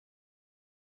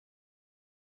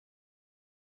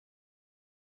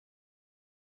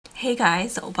Hey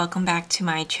guys, welcome back to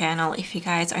my channel. If you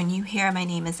guys are new here, my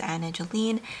name is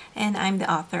Jolene and I'm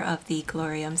the author of the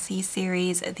Glorium Sea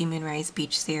series, the Moonrise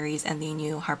Beach series, and the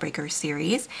new Heartbreaker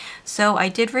series. So I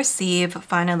did receive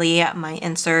finally my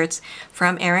inserts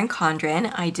from Erin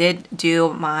Condren. I did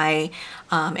do my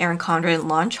Erin Condren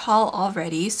launch haul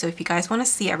already, so if you guys want to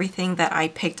see everything that I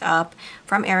picked up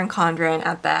from Erin Condren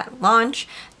at that launch,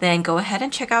 then go ahead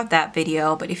and check out that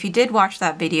video. But if you did watch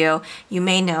that video, you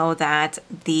may know that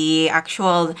the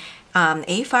actual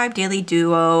A5 Daily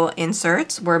Duo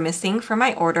inserts were missing from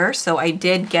my order. So I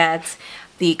did get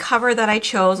the cover that I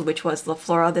chose, which was the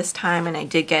floral this time, and I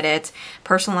did get it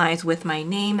personalized with my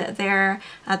name there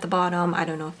at the bottom. I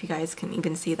don't know if you guys can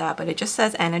even see that, but it just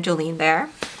says Anna Jolene there.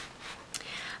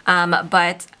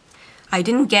 But I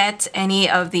didn't get any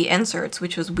of the inserts,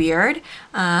 which was weird.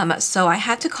 So I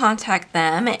had to contact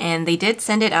them and they did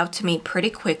send it out to me pretty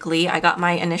quickly. I got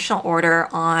my initial order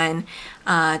on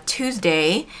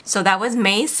Tuesday, so that was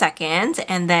May 2nd,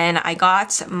 and then I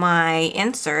got my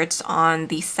inserts on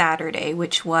the Saturday,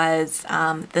 which was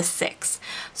the 6th.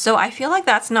 So I feel like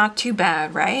that's not too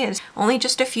bad, right? It's only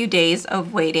just a few days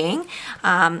of waiting,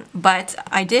 but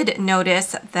I did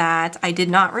notice that I did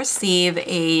not receive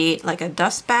a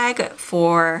dust bag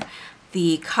for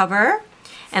the cover,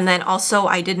 and then also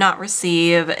I did not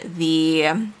receive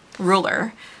the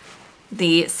ruler,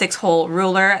 the 6-hole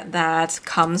ruler that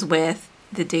comes with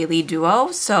the Daily Duo.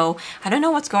 So I don't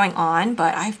know what's going on,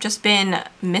 but I've just been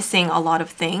missing a lot of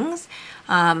things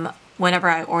whenever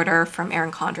I order from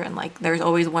Erin Condren. Like there's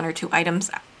always 1 or 2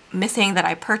 items missing that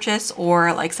I purchase,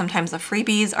 or like sometimes the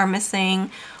freebies are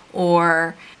missing,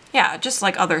 or yeah, just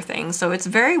like other things. So it's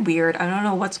very weird. I don't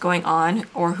know what's going on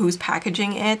or who's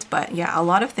packaging it, but yeah, a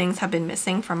lot of things have been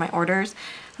missing from my orders.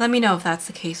 Let me know if that's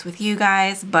the case with you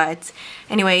guys. But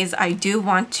anyways, I do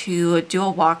want to do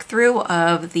a walkthrough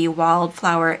of the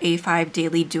Wildflower A5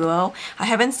 Daily Duo. I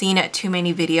haven't seen too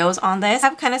many videos on this.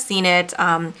 I've kind of seen it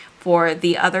for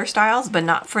the other styles, but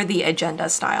not for the agenda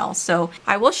style. So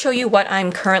I will show you what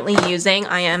I'm currently using.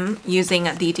 I am using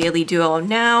the Daily Duo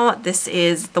now. This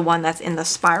is the one that's in the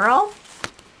spiral.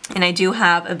 And I do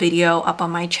have a video up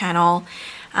on my channel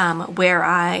where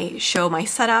I show my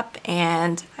setup,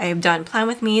 and I've done plan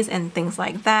with me's and things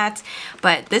like that.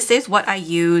 But this is what I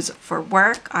use for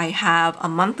work. I have a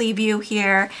monthly view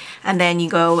here, and then you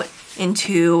go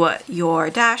into your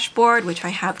dashboard, which I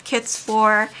have kits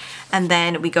for, and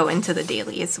then we go into the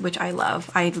dailies, which I love.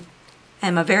 I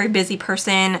am a very busy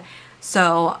person,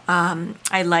 so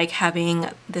I like having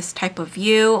this type of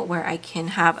view where I can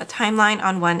have a timeline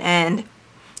on one end,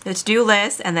 the to-do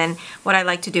list, and then what I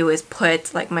like to do is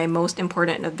put like my most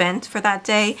important event for that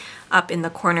day up in the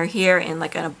corner here in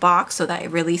like in a box so that it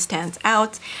really stands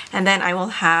out. And then I will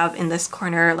have in this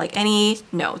corner like any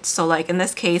notes. So like in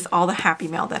this case, all the happy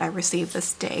mail that I received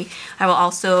this day. I will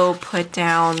also put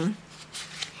down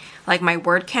like my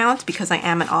word count because I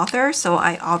am an author, so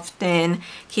I often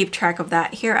keep track of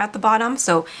that here at the bottom.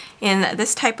 So in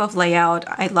this type of layout,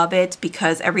 I love it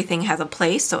because everything has a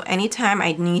place. So anytime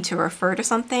I need to refer to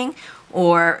something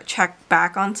or check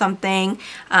back on something,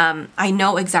 I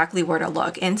know exactly where to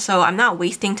look. And so I'm not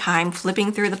wasting time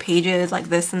flipping through the pages like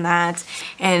this and that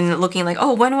and looking like,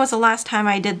 oh, when was the last time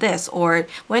I did this? Or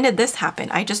when did this happen?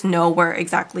 I just know where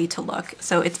exactly to look.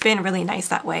 So it's been really nice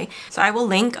that way. So I will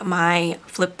link my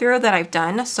flip through that I've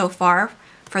done so far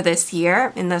for this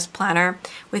year in this planner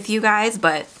with you guys.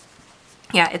 But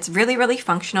yeah, it's really, really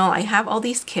functional. I have all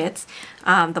these kits,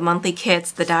 the monthly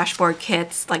kits, the dashboard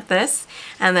kits like this,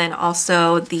 and then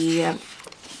also the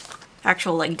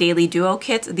actual like Daily Duo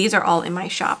kits. These are all in my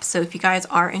shop. So if you guys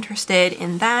are interested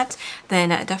in that, then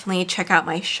definitely check out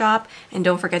my shop, and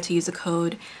don't forget to use the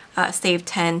code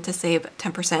SAVE10 to save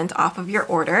 10% off of your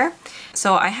order.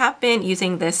 So I have been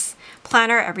using this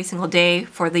planner every single day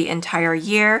for the entire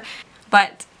year,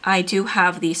 but I do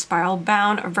have the spiral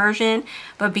bound version,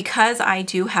 but because I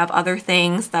do have other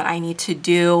things that I need to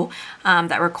do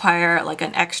that require like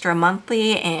an extra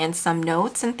monthly and some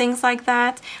notes and things like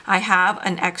that, I have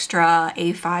an extra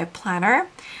A5 planner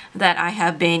that I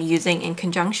have been using in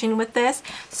conjunction with this.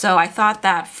 So I thought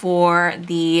that for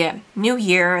the new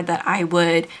year that I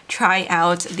would try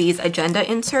out these agenda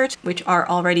inserts, which are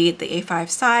already the A5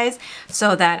 size,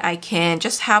 so that I can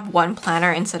just have one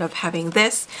planner instead of having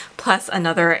this plus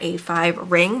another A5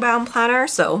 ring bound planner.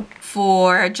 So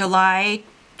for July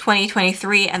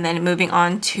 2023 and then moving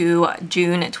on to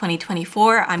June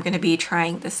 2024, I'm going to be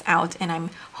trying this out, and I'm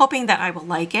hoping that I will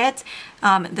like it.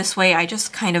 This way I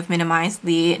just kind of minimize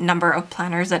the number of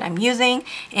planners that I'm using,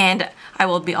 and I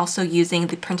will be also using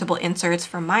the printable inserts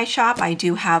from my shop. I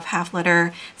do have half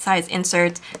letter size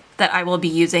inserts that I will be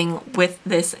using with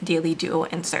this Daily Duo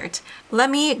insert.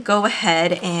 Let me go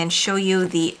ahead and show you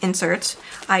the inserts.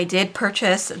 I did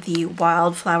purchase the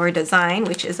Wildflower design,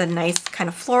 which is a nice kind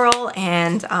of floral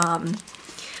and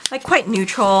like quite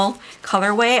neutral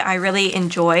colorway. I really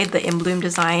enjoyed the In Bloom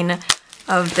design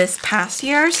of this past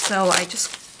year, so I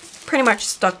just pretty much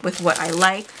stuck with what I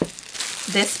like.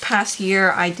 This past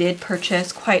year I did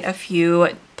purchase quite a few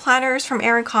planners from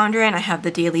Erin Condren. I have the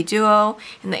Daily Duo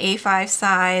in the A5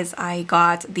 size. I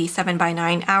got the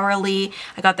 7x9 hourly.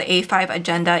 I got the A5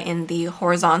 agenda in the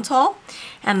horizontal.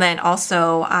 And then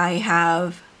also I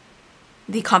have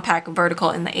the compact vertical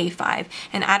in the A5.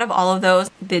 And out of all of those,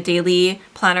 the daily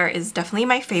planner is definitely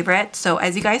my favorite. So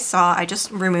as you guys saw, I just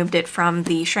removed it from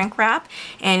the shrink wrap,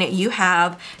 and you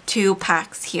have 2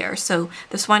 packs here. So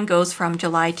this one goes from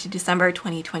July to December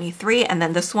 2023, and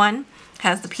then this one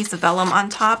has the piece of vellum on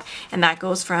top, and that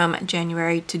goes from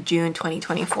January to June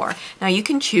 2024. Now you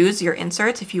can choose your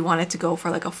inserts if you wanted to go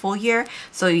for like a full year,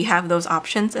 so you have those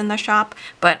options in the shop,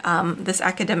 but this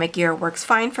academic year works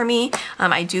fine for me.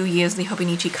 I do use the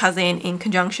Hobonichi Cousin in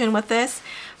conjunction with this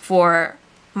for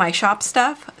my shop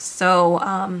stuff,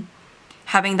 so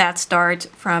having that start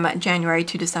from January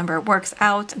to December works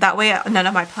out. That way none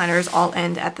of my planners all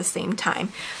end at the same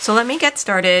time. So let me get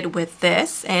started with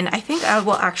this, and I think I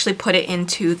will actually put it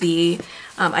into the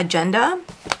agenda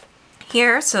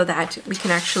here so that we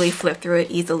can actually flip through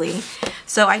it easily.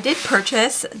 So I did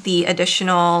purchase the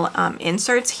additional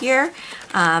inserts here.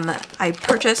 I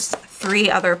purchased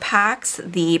 3 other packs,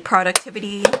 the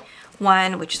productivity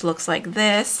one, which looks like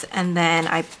this, and then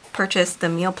I purchased the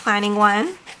meal planning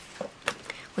one,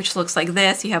 which looks like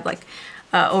this. You have like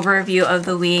overview of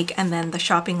the week and then the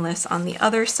shopping list on the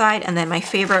other side. And then my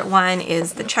favorite one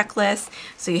is the checklist.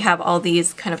 So you have all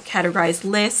these kind of categorized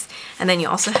lists, and then you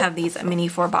also have these mini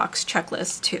 4-box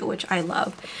checklists too, which I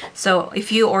love. So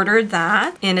if you ordered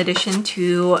that in addition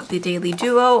to the Daily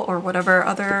Duo or whatever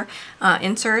other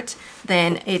insert,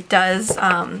 then it does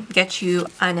get you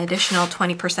an additional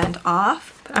 20%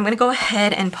 off. I'm gonna go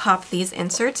ahead and pop these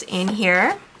inserts in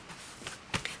here,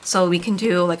 so we can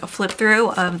do like a flip through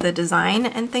of the design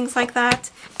and things like that.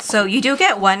 So you do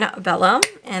get 1 vellum,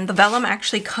 and the vellum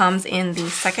actually comes in the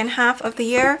second half of the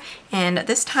year, and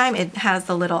this time it has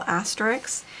the little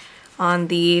asterisks on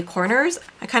the corners.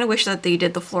 I kind of wish that they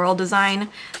did the floral design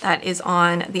that is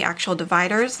on the actual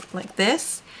dividers like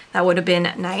this. That would have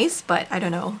been nice, but I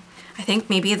don't know. I think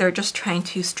maybe they're just trying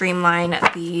to streamline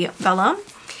the vellum.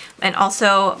 And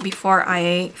also, before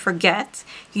I forget,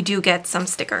 you do get some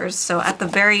stickers. So at the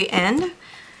very end,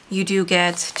 you do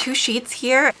get 2 sheets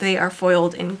here. They are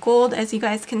foiled in gold, as you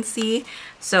guys can see.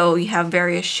 So you have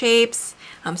various shapes,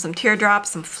 some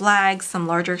teardrops, some flags, some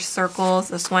larger circles.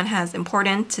 This one has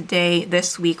important, today,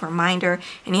 this week, reminder,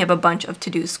 and you have a bunch of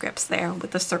to-do scripts there with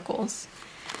the circles.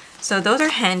 So those are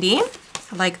handy.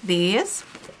 I like these.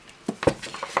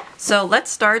 So let's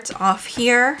start off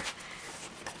here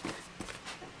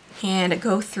and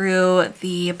go through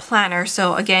the planner.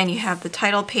 So again, you have the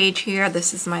title page here.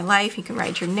 This is my life. You can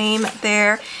write your name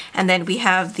there. And then we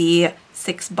have the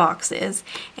 6 boxes,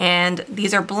 and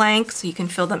these are blank, so you can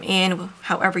fill them in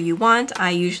however you want.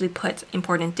 I usually put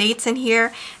important dates in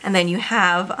here, and then you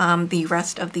have the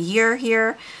rest of the year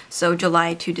here, so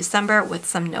July to December with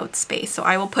some note space. So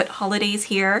I will put holidays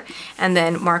here and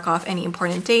then mark off any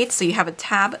important dates. So you have a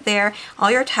tab there. All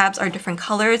your tabs are different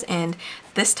colors, and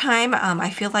this time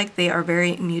I feel like they are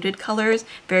very muted colors,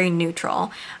 very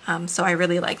neutral, so I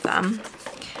really like them.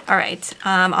 All right,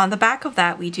 on the back of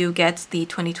that, we do get the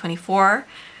 2024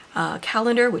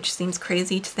 calendar, which seems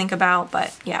crazy to think about,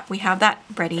 but yeah, we have that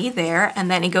ready there. And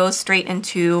then it goes straight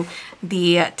into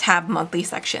the tab monthly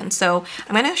section. So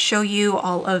I'm going to show you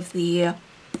all of the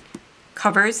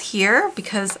covers here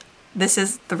because this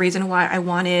is the reason why I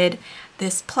wanted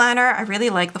this planner. I really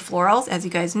like the florals, as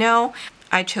you guys know.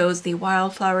 I chose the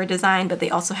Wildflower design, but they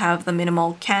also have the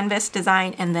minimal canvas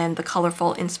design and then the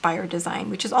colorful inspired design,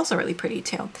 which is also really pretty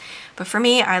too. But for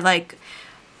me, I like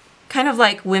kind of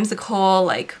like whimsical,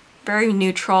 like very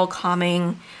neutral,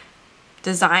 calming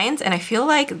designs. And I feel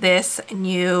like this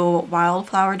new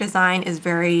Wildflower design is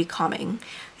very calming.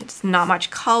 It's not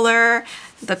much color.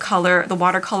 The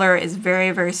watercolor is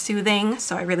very, very soothing.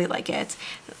 So I really like it.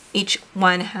 Each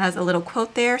one has a little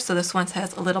quote there. So this one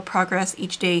says, a little progress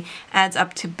each day adds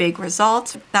up to big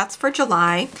results. That's for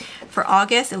July. For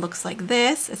August, it looks like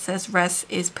this. It says rest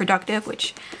is productive,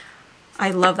 which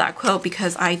I love that quote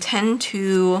because I tend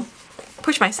to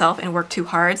push myself and work too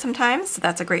hard sometimes. So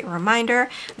that's a great reminder.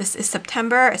 This is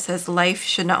September. It says life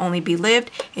should not only be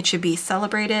lived, it should be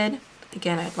celebrated.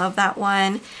 Again, I love that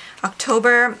one.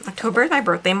 October is my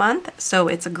birthday month, so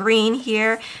it's a green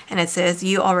here, and it says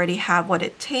you already have what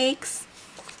it takes.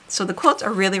 So the quotes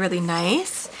are really, really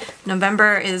nice.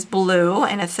 November is blue,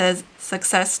 and it says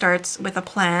success starts with a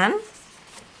plan.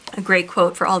 A great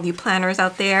quote for all you planners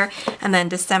out there. And then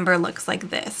December looks like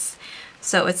this.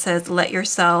 So it says, let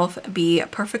yourself be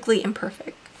perfectly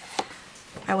imperfect.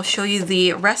 I will show you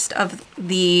the rest of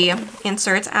the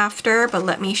inserts after, but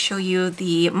let me show you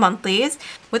the monthlies.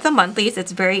 With the monthlies,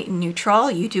 it's very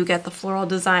neutral. You do get the floral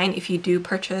design if you do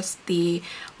purchase the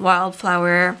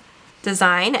wildflower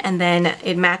design, and then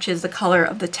it matches the color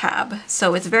of the tab.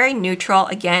 So it's very neutral.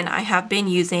 Again, I have been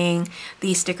using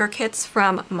the sticker kits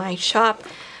from my shop.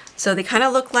 So they kind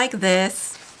of look like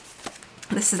this.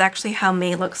 This is actually how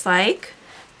May looks like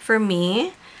for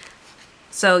me.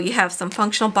 So you have some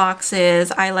functional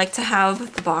boxes. I like to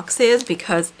have the boxes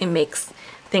because it makes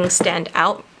things stand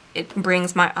out. It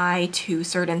brings my eye to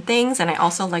certain things, and I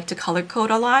also like to color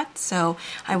code a lot, so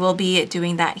I will be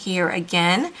doing that here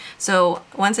again. So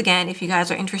once again, if you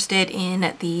guys are interested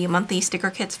in the monthly sticker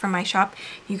kits from my shop,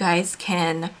 you guys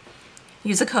can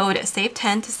use the code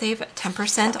SAVE10 to save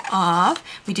 10% off.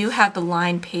 We do have the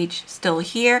line page still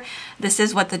here. This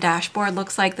is what the dashboard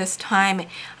looks like this time.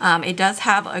 It does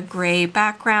have a gray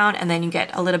background, and then you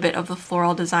get a little bit of the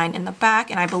floral design in the back,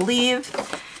 and I believe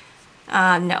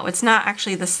no, it's not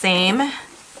actually the same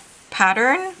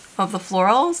pattern of the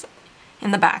florals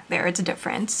in the back there. It's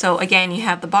different. So again, you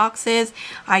have the boxes.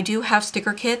 I do have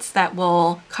sticker kits that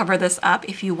will cover this up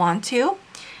if you want to.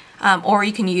 Or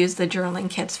you can use the journaling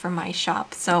kits from my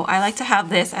shop. So I like to have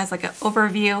this as like an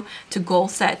overview to goal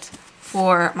set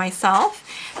for myself.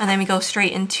 And then we go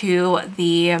straight into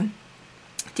the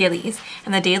dailies.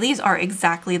 And the dailies are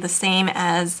exactly the same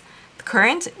as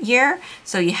current year.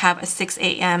 So you have a 6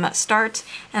 a.m. start,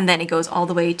 and then it goes all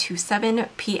the way to 7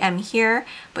 p.m. here,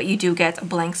 but you do get a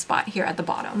blank spot here at the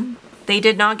bottom. They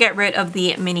did not get rid of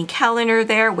the mini calendar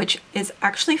there, which is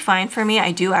actually fine for me.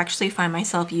 I do actually find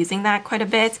myself using that quite a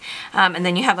bit. And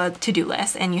then you have a to-do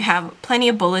list, and you have plenty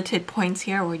of bulleted points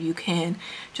here where you can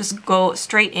just go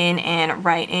straight in and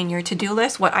write in your to-do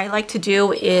list. What I like to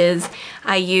do is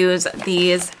I use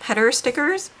these header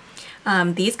stickers.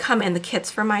 These come in the kits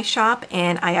from my shop,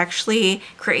 and I actually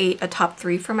create a top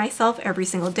 3 for myself every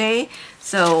single day.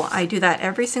 So I do that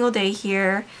every single day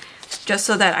here, just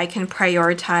so that I can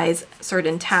prioritize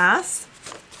certain tasks.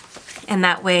 And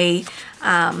that way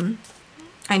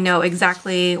I know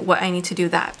exactly what I need to do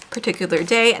that particular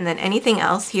day. And then anything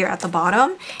else here at the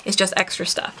bottom is just extra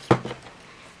stuff.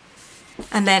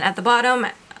 And then at the bottom,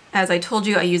 as I told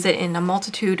you, I use it in a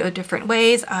multitude of different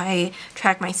ways. I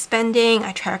track my spending,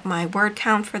 I track my word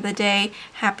count for the day,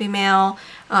 happy mail,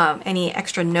 any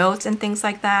extra notes and things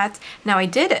like that. Now I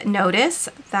did notice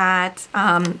that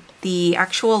the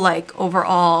actual like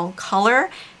overall color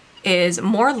is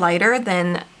more lighter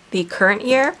than the current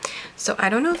year. So I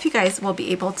don't know if you guys will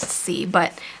be able to see,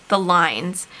 but the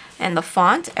lines and the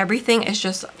font, everything is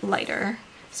just lighter.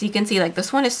 So you can see like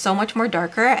this one is so much more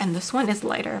darker and this one is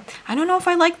lighter. I don't know if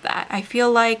I like that. I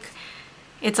feel like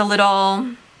it's a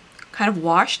little kind of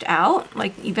washed out.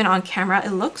 Like even on camera,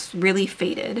 it looks really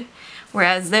faded.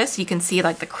 Whereas this, you can see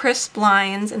like the crisp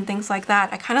lines and things like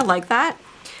that. I kind of like that,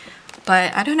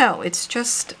 but I don't know. It's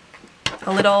just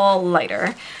a little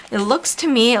lighter. It looks to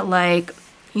me like,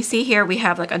 you see here we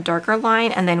have like a darker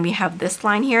line, and then we have this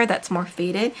line here that's more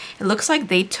faded. It looks like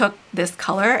they took this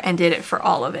color and did it for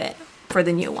all of it for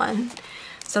the new one.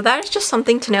 So that is just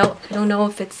something to note. I don't know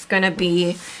if it's gonna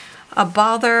be a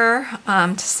bother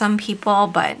to some people,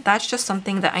 but that's just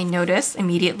something that I noticed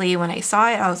immediately when I saw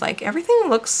it. I was like, everything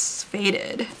looks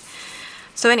faded.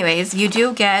 So anyways, you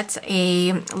do get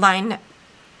a line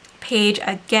page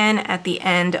again at the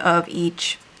end of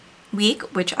each week,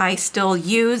 which I still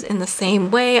use in the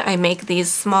same way. I make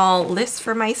these small lists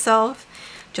for myself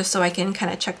just so I can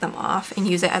kind of check them off and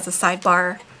use it as a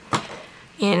sidebar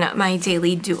in my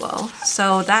daily duo.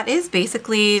 So that is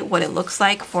basically what it looks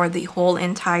like for the whole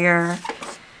entire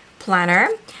planner.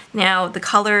 Now the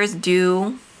colors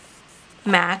do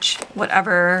match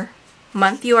whatever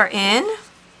month you are in.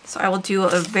 So I will do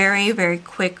a very, very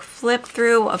quick flip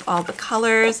through of all the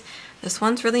colors. This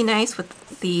one's really nice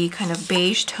with the kind of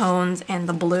beige tones and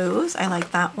the blues. I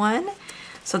like that one.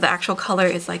 So the actual color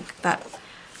is like that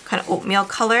kind of oatmeal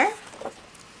color.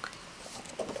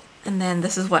 And then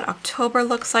this is what October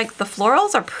looks like. The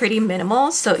florals are pretty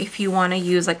minimal, so if you want to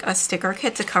use like a sticker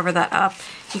kit to cover that up,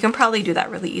 you can probably do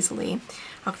that really easily.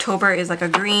 October is like a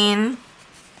green.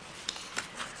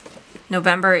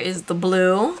 November is the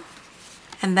blue.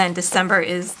 And then December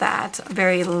is that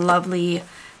very lovely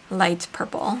light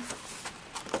purple.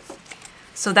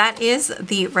 So that is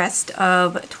the rest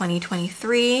of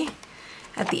 2023.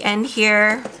 At the end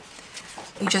here,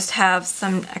 you just have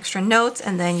some extra notes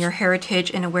and then your heritage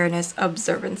and awareness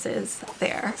observances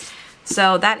there.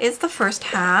 So that is the first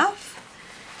half.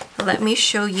 Let me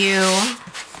show you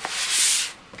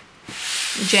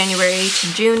January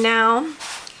to June now.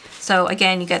 So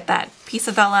again, you get that piece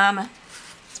of vellum.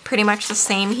 It's pretty much the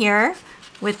same here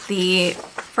with the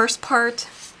first part.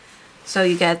 So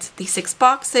you get the 6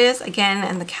 boxes again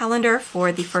and the calendar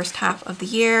for the first half of the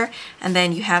year. And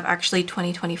then you have actually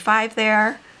 2025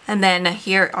 there. And then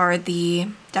here are the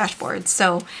dashboards.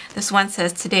 So this one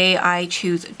says, today I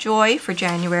choose joy for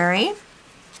January.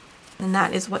 And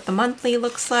that is what the monthly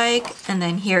looks like. And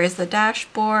then here is the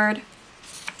dashboard.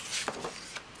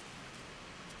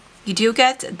 You do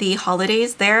get the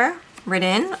holidays there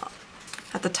written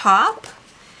at the top.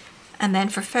 And then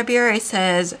for February it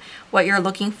says, what you're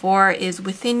looking for is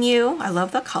within you. I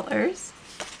love the colors.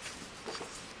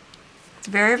 It's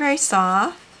very, very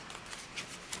soft.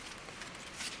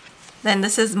 Then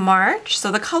this is March.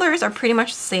 So the colors are pretty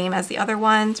much the same as the other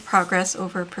ones. Progress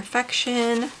over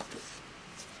perfection.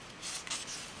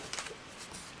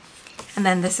 And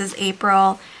then this is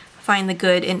April. Find the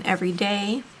good in every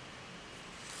day.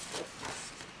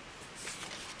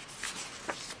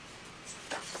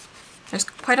 There's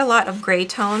quite a lot of gray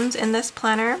tones in this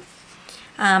planner.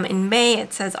 In May,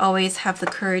 it says always have the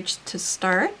courage to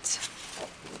start.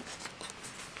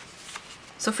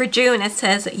 So for June, it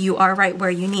says you are right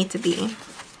where you need to be.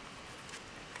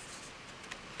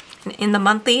 And in the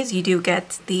monthlies, you do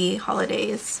get the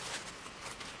holidays.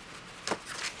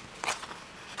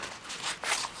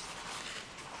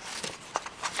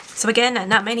 So again,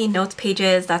 not many notes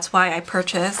pages. That's why I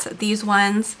purchased these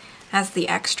ones as the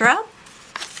extra.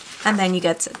 And then you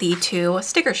get the 2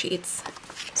 sticker sheets.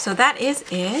 So that is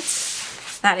it.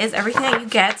 That is everything that you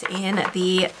get in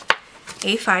the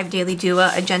A5 Daily Duo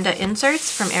agenda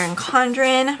inserts from Erin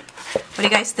Condren. What do you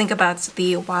guys think about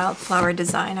the wildflower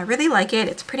design? I really like it.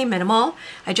 It's pretty minimal.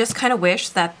 I just kind of wish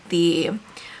that the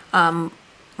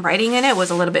writing in it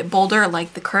was a little bit bolder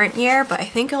like the current year, but I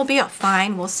think it'll be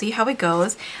fine. We'll see how it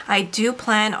goes. I do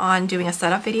plan on doing a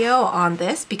setup video on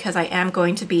this because I am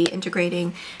going to be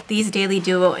integrating these Daily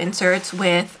Duo inserts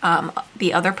with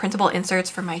the other printable inserts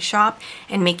for my shop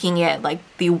and making it like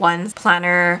the one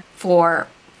planner for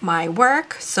my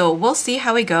work. So we'll see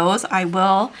how it goes. I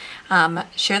will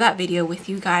share that video with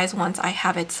you guys once I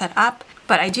have it set up.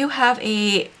 But I do have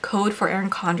a code for Erin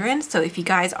Condren, so if you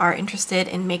guys are interested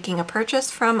in making a purchase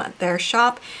from their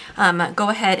shop, go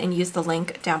ahead and use the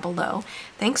link down below.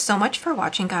 Thanks so much for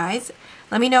watching, guys.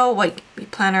 Let me know what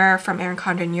planner from Erin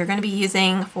Condren you're going to be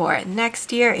using for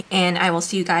next year, and I will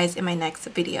see you guys in my next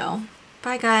video.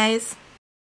 Bye, guys.